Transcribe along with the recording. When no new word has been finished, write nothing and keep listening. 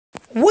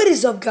What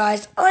is up,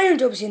 guys? I am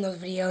Dope in this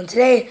video, and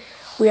today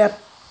we are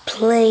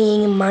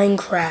playing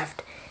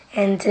Minecraft.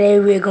 And today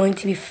we are going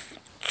to be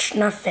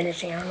not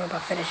finishing. I don't know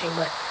about finishing,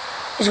 but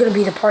it's going to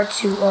be the part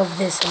 2 of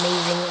this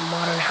amazing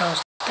modern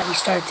house that we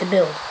started to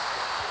build.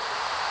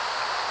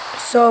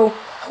 So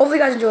hopefully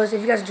you guys enjoy this.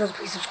 If you guys enjoy this,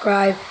 please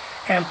subscribe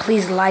and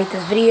please like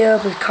this video.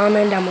 Please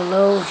comment down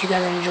below if you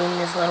guys are enjoying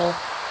this little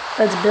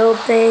let's build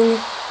thing.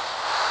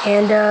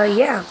 And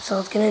yeah, so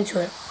let's get into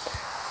it.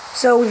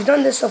 So we've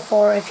done this so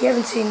far. If you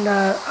haven't seen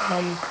the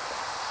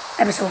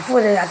episode before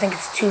this, I think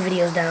it's 2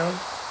 videos down.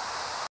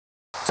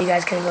 So you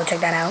guys can go check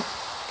that out.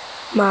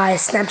 My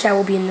Snapchat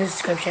will be in the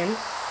description.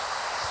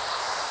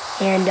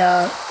 And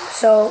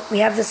so we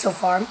have this so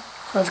far.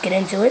 So let's get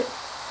into it.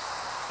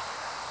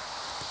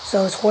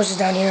 So there's horses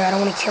down here. I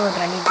don't want to kill it,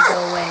 but I need to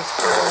go away.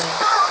 So go away.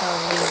 Oh,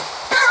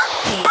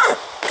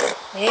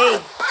 leave.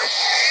 Leave.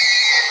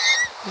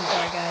 I'm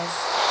sorry, guys.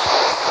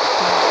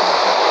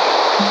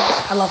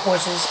 I love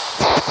horses.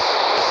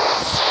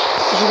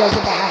 If you guys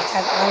get the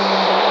hashtag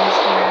 #IronMan,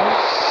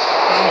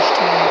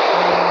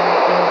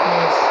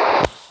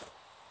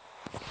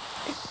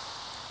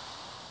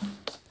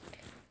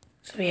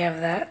 so we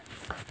have that.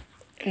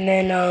 And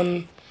then,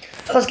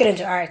 so let's get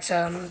into it. Alright, so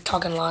I'm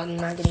talking a lot and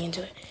not getting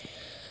into it.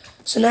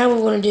 So now what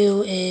we're going to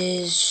do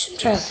is, I'm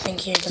trying to think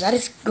here, because I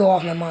just go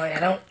off my mind. I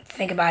don't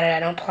think about it, I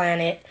don't plan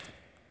it,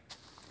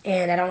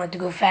 and I don't like to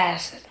go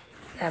fast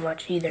that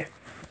much either.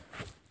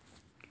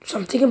 So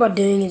I'm thinking about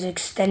doing is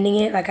extending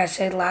it, like I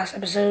said last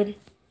episode.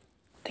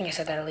 I think I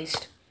said that at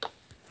least.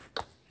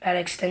 About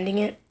extending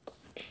it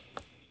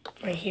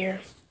right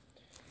here.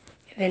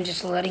 And then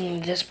just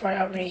letting this part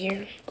out right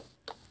here.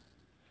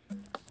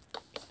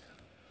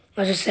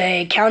 Let's just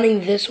say,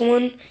 counting this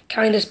one,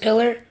 counting this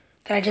pillar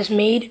that I just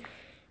made,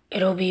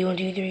 it'll be 1,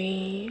 2,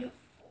 3,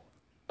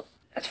 4.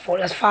 That's 4,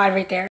 that's 5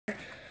 right there.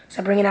 So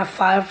I'm bringing out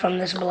 5 from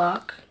this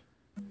block.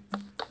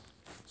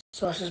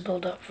 So let's just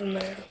build up from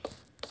there.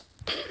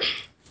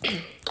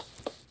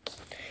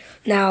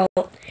 Now,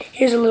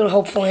 here's a little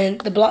hopeful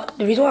hint. The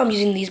reason why I'm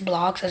using these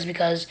blocks is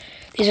because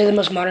these are the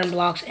most modern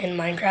blocks in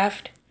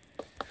Minecraft,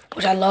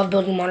 which I love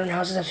building modern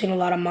houses. I've seen a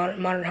lot of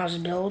modern houses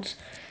builds.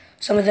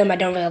 Some of them I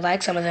don't really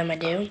like, some of them I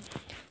do.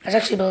 Let's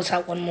actually build this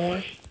out one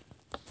more.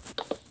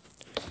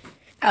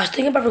 I was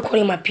thinking about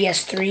recording my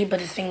PS3, but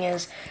the thing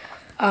is,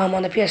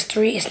 on the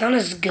PS3, it's not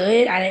as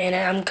good. I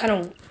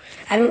don't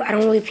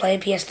really play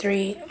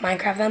PS3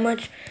 Minecraft that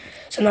much,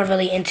 so I'm not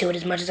really into it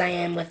as much as I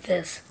am with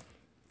this.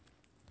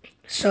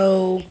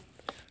 So,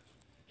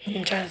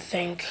 I'm trying to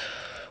think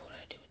what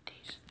I do with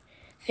these.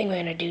 I think we're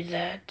going to do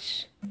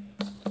that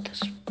with this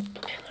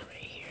pillar right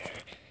here.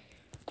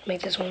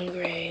 Make this one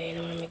gray, and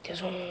I'm going to make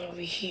this one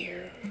over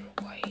here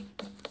white.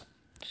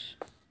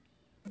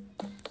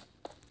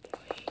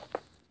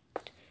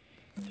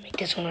 Make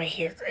this one right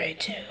here gray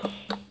too.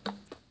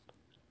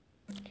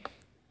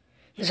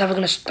 This is how we're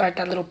going to start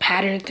that little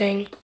pattern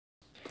thing.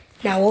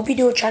 Now, we'll be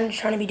trying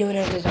to be doing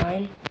a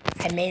design.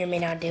 I may or may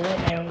not do it.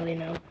 I don't really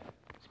know.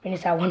 Let's bring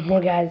this out one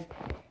more, guys,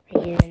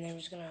 right here, and then we're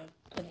just going to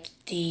put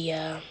the,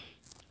 I'm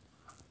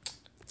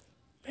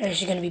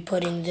actually going to be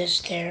putting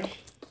this there.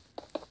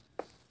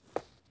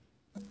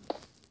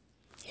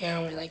 Yeah, I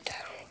don't really like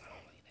that. I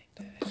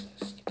don't really like that.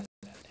 Let's get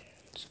that out there.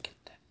 Let's get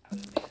that out of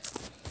there.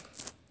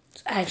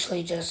 Let's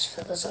actually just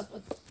fill this up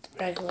with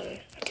regular.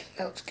 Okay,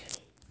 that looks good.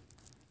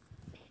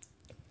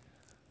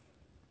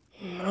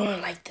 I don't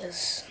really like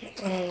this.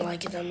 I don't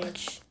like it that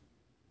much.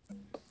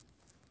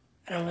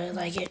 I don't really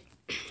like it.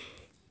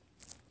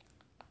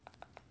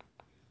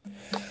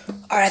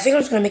 Alright, I think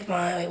I'm just gonna make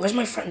my... Wait, where's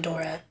my front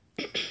door at?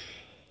 Where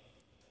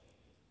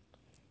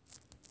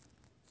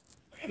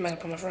am I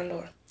gonna put my front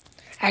door?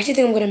 I actually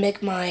think I'm gonna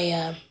make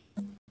my...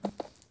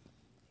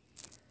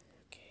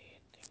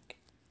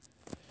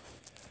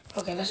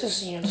 Okay, let's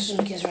just, let's just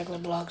make this regular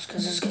blocks,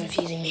 because this is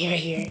confusing me right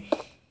here.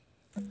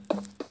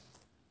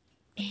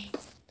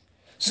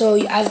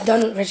 So, I've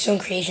done redstone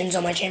creations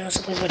on my channel,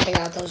 so please go check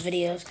out those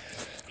videos.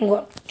 I'm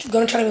going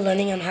to try to be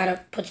learning on how to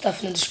put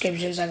stuff in the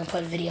description, so I can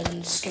put videos in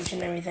the description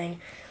and everything.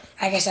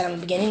 Like I said, I'm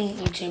a beginner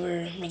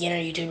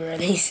YouTuber, at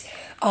least.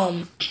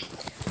 And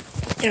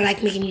I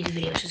like making YouTube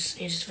videos. It's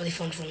just really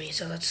fun for me.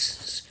 So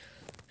let's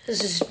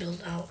just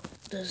build out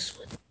this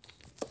with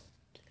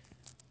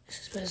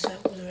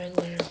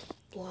regular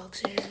blocks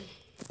here.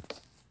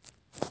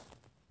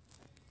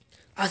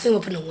 I think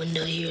we'll put a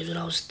window here is what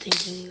I was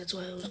thinking. That's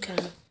why I was kind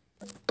of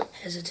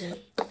hesitant.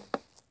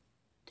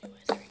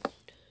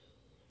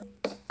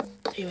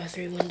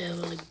 3x3 window,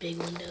 like big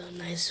window,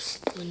 nice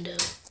window.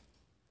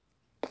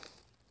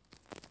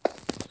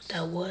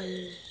 That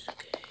was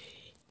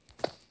okay.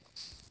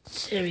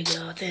 There we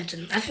go. I think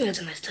that's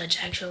a nice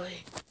touch,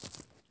 actually.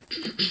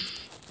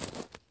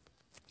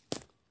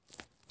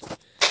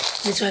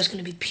 This one's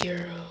gonna be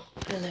pure.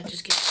 How did that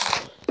just get?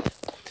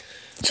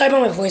 Sorry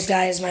about my voice,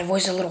 guys. My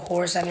voice is a little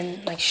hoarse. I've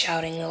been like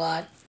shouting a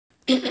lot.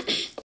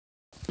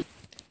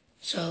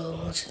 So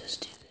let's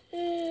just do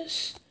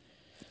this.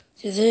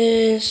 Do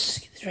this.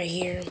 Get this right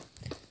here.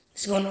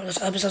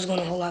 This episode's going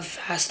a whole lot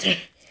faster.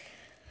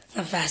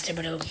 not faster,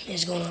 but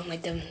it's going on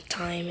like the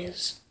time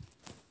is.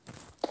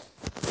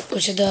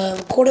 Which is the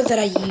recorder that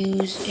I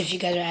use, if you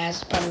guys are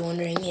probably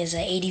wondering, is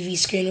an ADV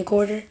screen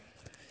recorder,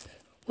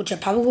 which I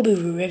probably will be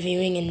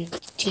reviewing and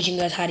teaching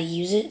you guys how to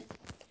use it.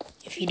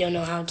 If you don't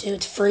know how to,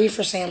 it's free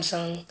for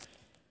Samsung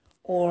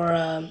or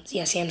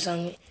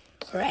Samsung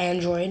or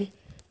Android,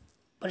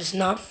 but it's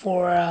not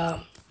for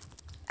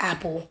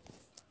Apple,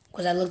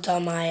 because I looked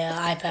on my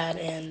iPad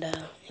and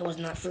it was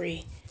not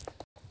free.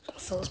 So I'll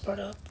fill this part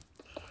up.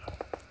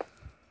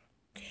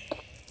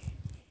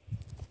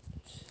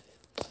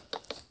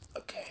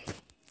 Okay.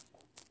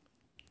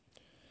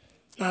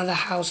 Now the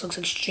house looks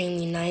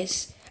extremely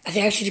nice. I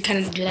think I should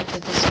kind of do that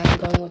because this I'm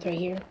going with right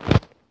here.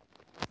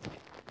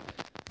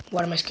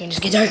 Why did my screen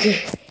just get darker? I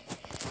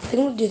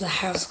think I'm gonna do the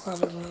house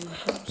closet around the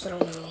house. I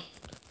don't know.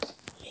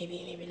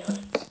 Maybe, maybe not.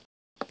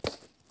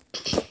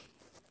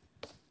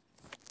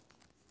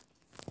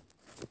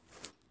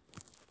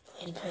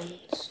 It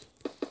depends.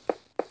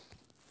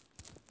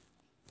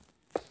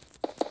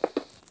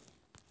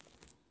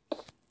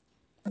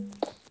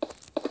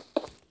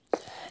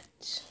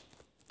 That.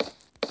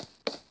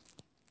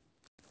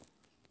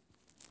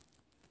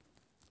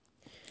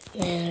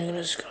 And I'm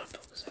gonna just gonna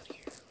pull this out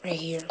here, right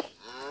here.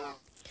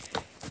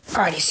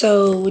 Alrighty,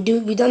 so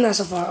we've done that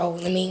so far. Oh,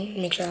 let me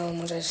make sure how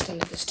much I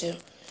extended this to.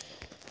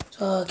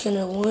 So kind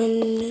of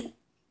 1,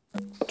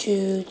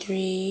 2,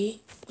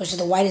 3, which is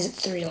the white is at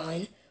 3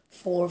 line.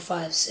 4,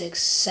 5,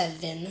 6,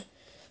 7.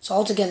 So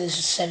altogether this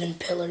is 7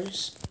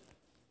 pillars.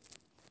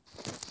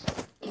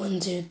 1,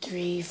 2,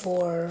 3,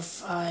 4,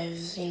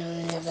 5. You know,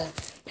 and you have the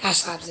half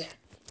slabs there.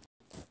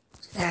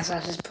 So the half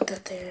slabs, just put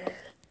that there.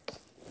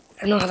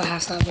 I don't know how the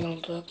half slabs are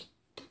gonna look,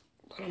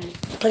 but I'm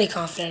pretty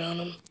confident on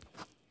them.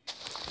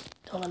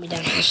 Don't let me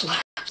down, half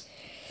slabs.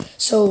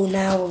 So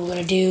now what we're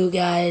gonna do,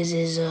 guys,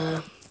 is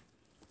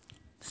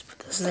let's put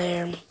this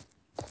there.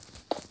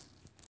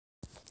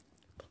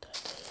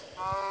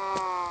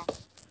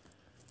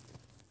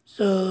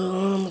 So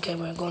okay,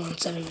 we're going on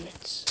 7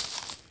 minutes.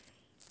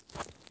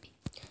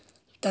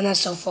 We've done that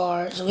so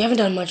far. So we haven't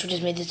done much. We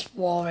just made this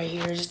wall right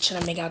here, just trying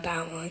to make out the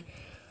outline.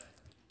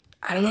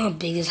 I don't know how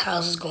big this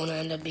house is going to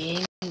end up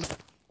being.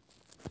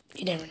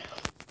 You never know.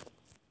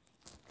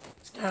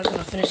 So now I'm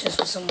gonna finish this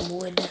with some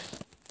wood.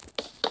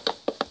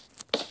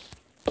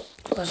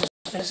 Let's just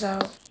finish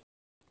out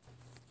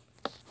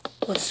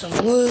with some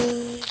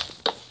wood.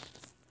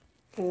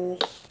 What?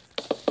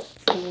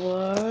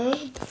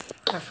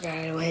 I forgot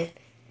how it went.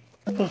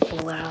 I'm gonna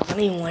pull out. I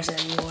don't even watch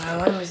that anymore.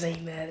 I don't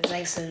saying that. It's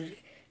like so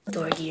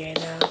dorky right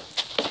now.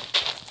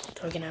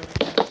 Dorking out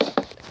right now.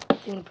 I'm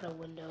gonna put a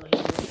window here.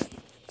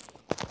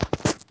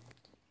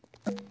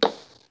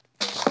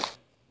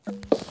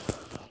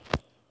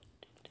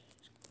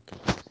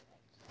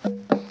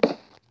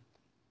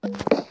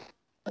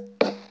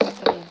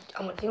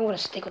 I think I'm gonna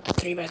stick with the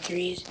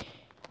 3x3s.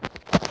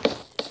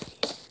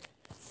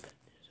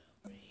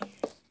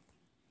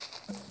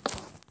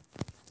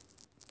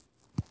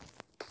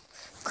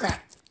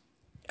 Crap.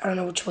 I don't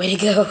know which way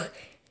to go.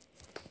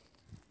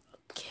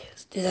 Okay,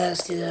 let's do that,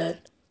 let's do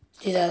that.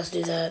 Let's do that, let's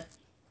do that.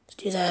 Let's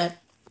do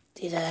that.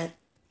 Do that.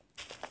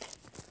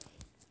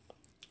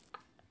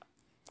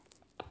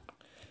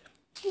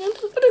 Yeah,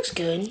 that looks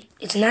good.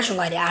 It's natural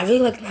lighting. I really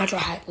like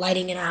natural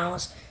lighting in a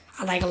house.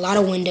 I like a lot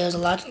of windows, a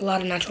lot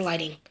of natural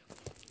lighting.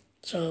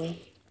 So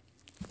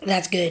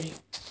that's good.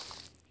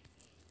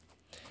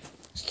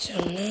 So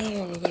now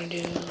what we're gonna do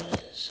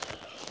is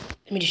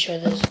let me just show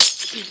this.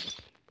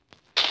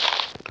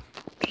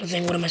 I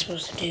think what am I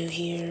supposed to do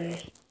here?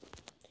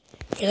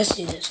 Here, let's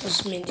do this.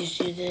 Let's just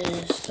do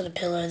this for the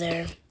pillar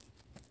there.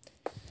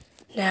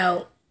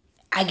 Now,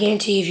 I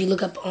guarantee if you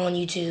look up on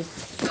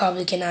YouTube, you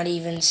probably cannot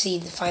even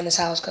find this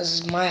house because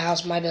it's my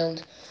house, my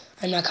build.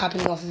 I'm not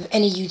copying off of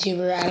any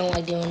YouTuber. I don't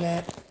like doing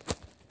that.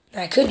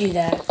 Now, I could do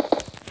that,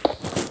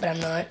 but I'm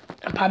not.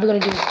 I'm probably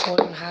going to do a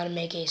tutorial on how to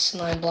make a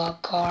slime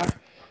block car.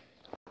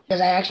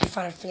 Because I actually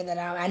finally figured that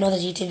out. I know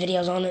there's YouTube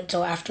videos on it,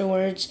 so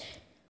afterwards,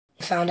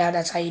 I found out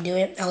that's how you do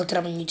it. I looked it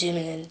up on YouTube,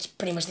 and it's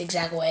pretty much the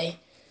exact way.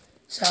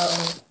 So,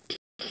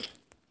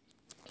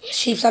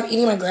 sheep, stop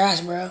eating my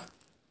grass, bro.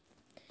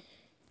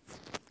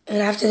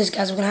 And after this,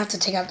 guys, we're going to have to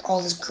take out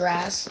all this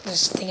grass.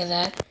 Just think of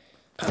that.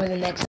 Probably the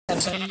next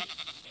episode.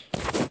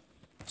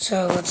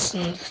 So, let's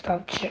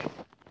stop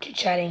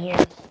chit-chatting here.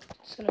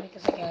 Just going to make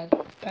this like a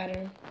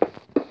pattern.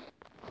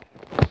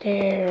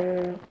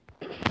 There.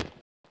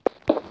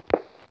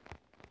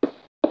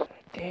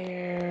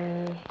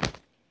 There.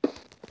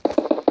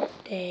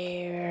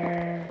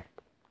 There.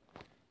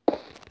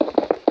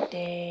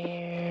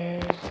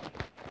 There. I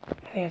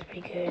think that's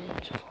pretty good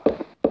so far.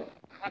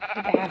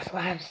 The half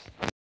slabs.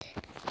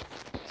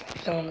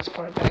 Filling this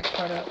back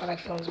part up. I like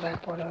filling this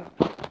back part up.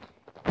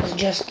 It's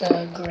just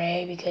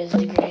gray because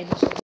the gray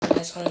looks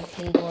nice on an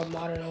indoor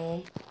modern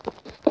home.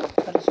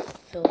 I just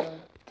fill the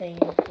thing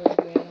with gray. I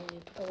don't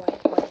need to put the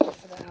white just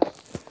for the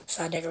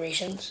outside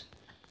decorations.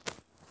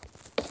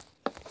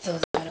 Fill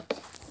that up.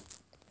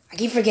 I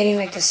keep forgetting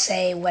like to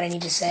say what I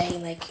need to say,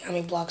 like how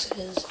many blocks it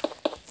is.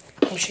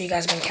 I'm sure you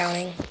guys have been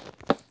counting.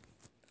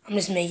 I'm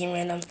just making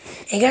random.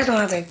 And you guys don't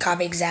have to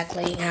copy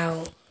exactly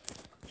how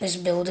this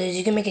build is.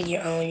 You can make it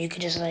your own. You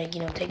could just like, you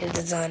know, take the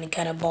design and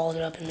kind of ball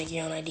it up and make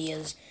your own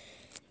ideas,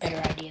 better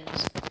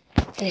ideas.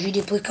 And if you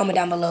do, please comment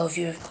down below if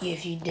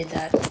you did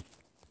that.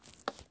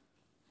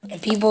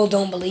 And people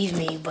don't believe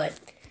me, but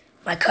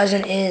my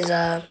cousin is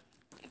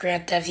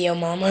Grand Theft Yo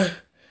Mama,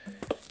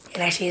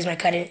 and actually is my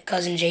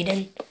cousin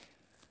Jaden.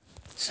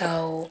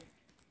 So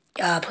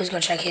please go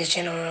check his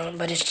channel out.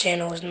 But his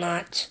channel is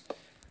not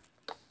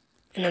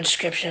in the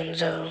description.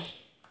 So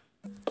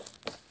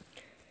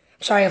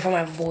sorry for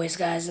my voice,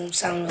 guys. I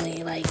sound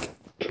really like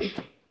I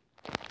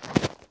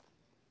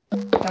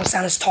don't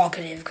sound as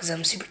talkative because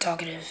I'm super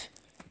talkative.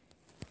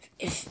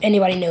 If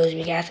anybody knows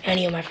me, guys,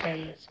 any of my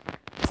friends,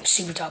 I'm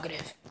super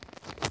talkative.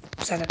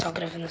 I'm not that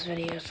talkative in this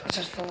video, so let's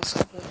just fill this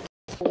up with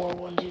 4,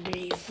 1, 2,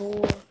 3,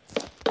 4.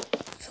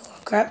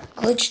 Crap,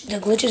 glitch. The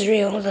glitch is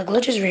real. The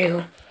glitch is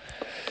real.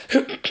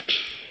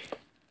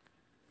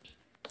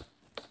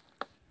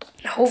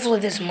 Hopefully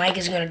this mic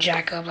is gonna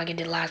jack up like it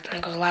did last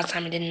time, because last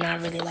time it did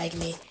not really like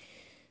me.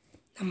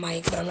 The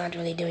mic, but I'm not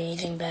really doing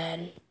anything bad.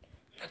 I'm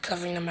not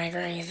covering the mic or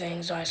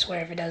anything, so I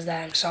swear if it does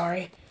that, I'm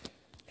sorry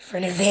for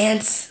in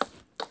advance.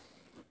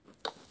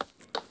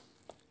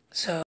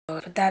 So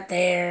put that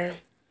there.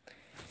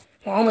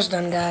 We're almost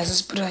done, guys.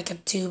 Let's put like a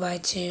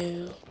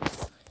 2x2.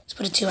 Let's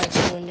put a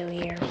 2x2 window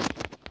here.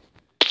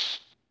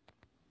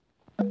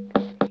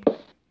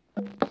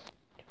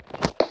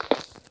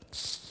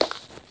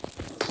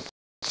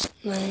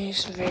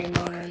 Nice, very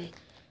modern.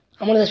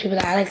 I'm one of those people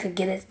that I like to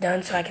get it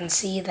done so I can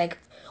see like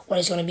what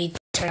it's gonna be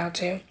turned out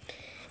to.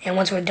 And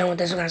once we're done with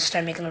this, we're gonna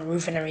start making the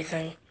roof and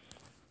everything.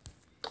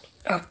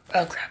 Oh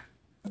crap.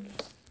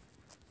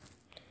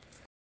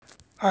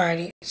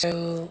 Alrighty,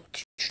 so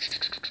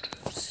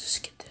let's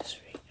get this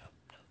right up.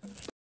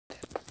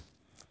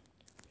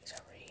 It's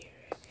over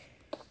here.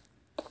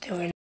 Then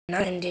we're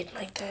not gonna do it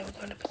like that.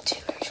 We're gonna put 2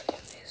 actually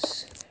on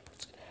this. And then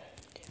what's gonna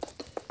do with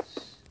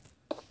this?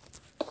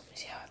 Let me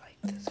see how I like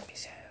this. Let me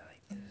see how I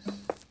like this.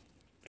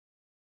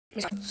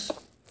 Let me see.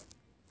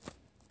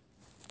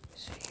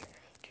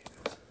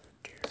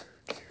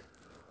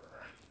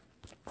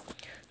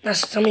 Now,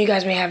 some of you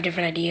guys may have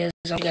different ideas.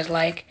 Some you guys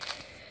like.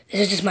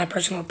 This is just my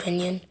personal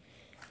opinion.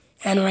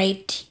 And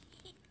right,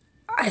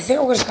 I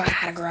think we're just gonna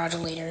add a garage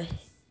later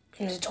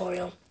in the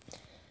tutorial.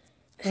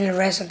 And the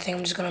rest of the thing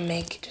I'm just gonna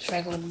make just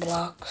regular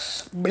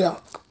blocks. Blocks.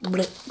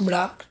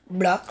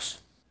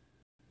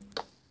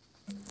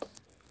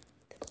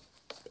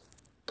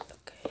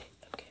 Okay.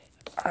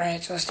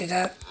 Alright, so let's do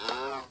that.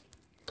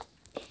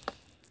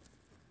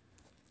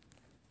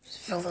 Just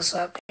fill this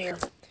up here.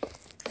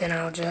 Then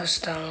I'll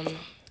just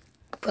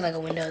put like a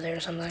window there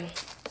or something.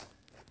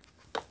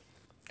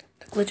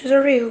 The glitches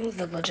are real.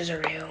 The glitches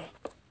are real.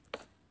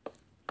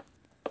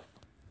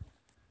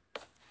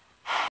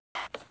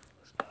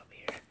 Stop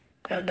here.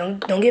 No,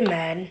 don't get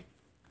mad.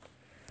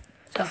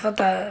 So fill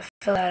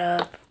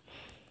that up.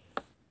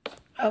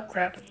 Oh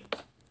crap.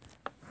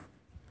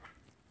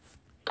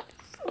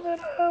 Fill that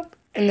up.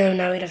 And then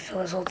now we gotta fill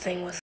this whole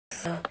thing with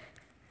the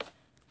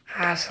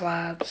high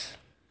slabs.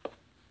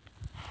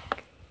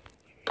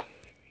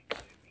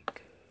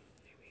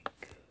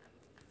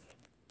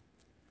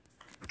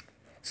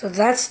 So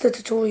that's the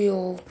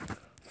tutorial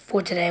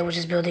for today, which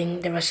is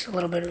building a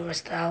little bit of the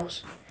rest of the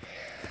house.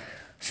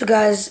 So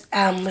guys,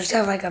 we just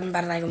have like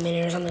about like a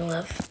minute or something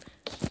left,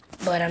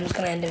 but I'm just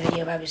gonna end the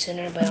video probably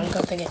sooner. But I'm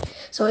gonna think it.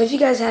 So if you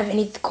guys have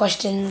any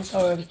questions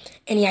or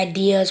any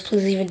ideas,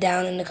 please leave it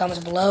down in the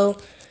comments below,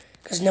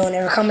 because no one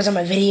ever comments on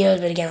my videos.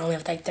 But again, I only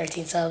have like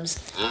 13 subs.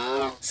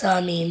 So I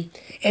mean,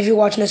 if you're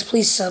watching this,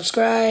 please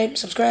subscribe,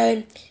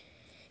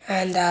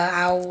 and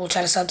I will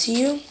try to sub to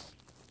you.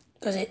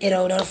 Because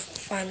it'll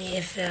notify me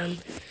if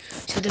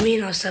sub to me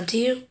and I'll sub to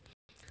you.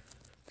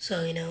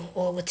 So, you know,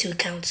 or with 2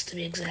 accounts to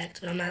be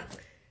exact. But I'm not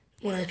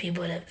one of the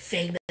people that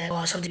fake that, well,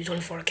 I'll sub to you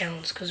 24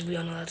 accounts, because we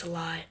all know that's a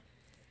lie.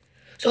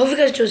 So, I hope you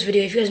guys enjoyed this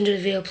video. If you guys enjoyed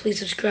the video, please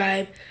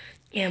subscribe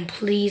and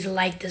please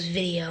like this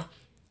video.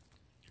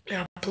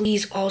 Now,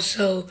 please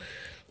also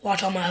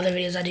watch all my other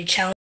videos. I do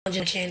challenges on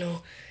my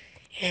channel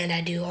and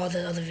I do all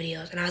the other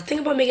videos. And I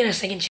think about making a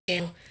second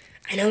channel.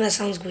 I know that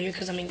sounds weird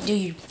because, I mean,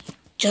 dude, you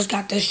just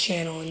got this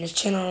channel, and this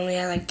channel only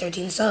had like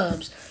 13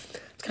 subs.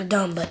 It's kind of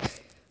dumb, but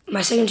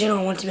my second channel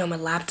I want it to be on my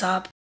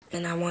laptop,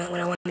 and what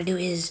I want to do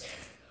is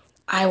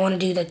I want to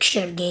do the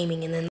straight up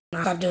gaming, and then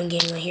I'll stop doing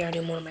gaming right here. I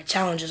do more of my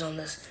challenges on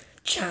this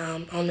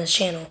channel.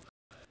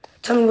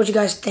 Tell me what you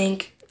guys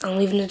think. I'll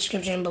leave in the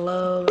description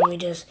below. Let me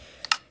just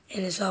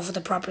end this off with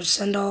a proper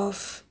send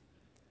off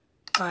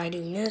by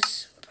doing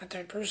this with my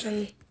third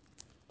person.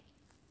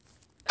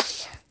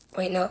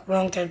 Wait, no,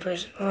 wrong third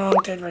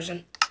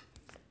person.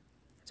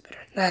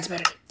 That's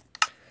better.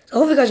 So I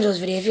hope you guys enjoyed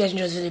this video. If you guys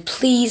enjoyed this video,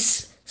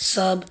 please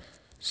subscribe.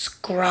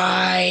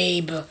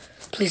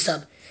 Please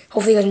sub.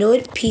 Hopefully you guys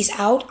enjoyed it. Peace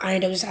out.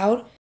 Iron Dopeness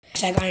out.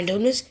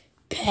 #IronDopeness.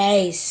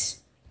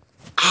 Peace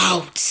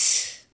out.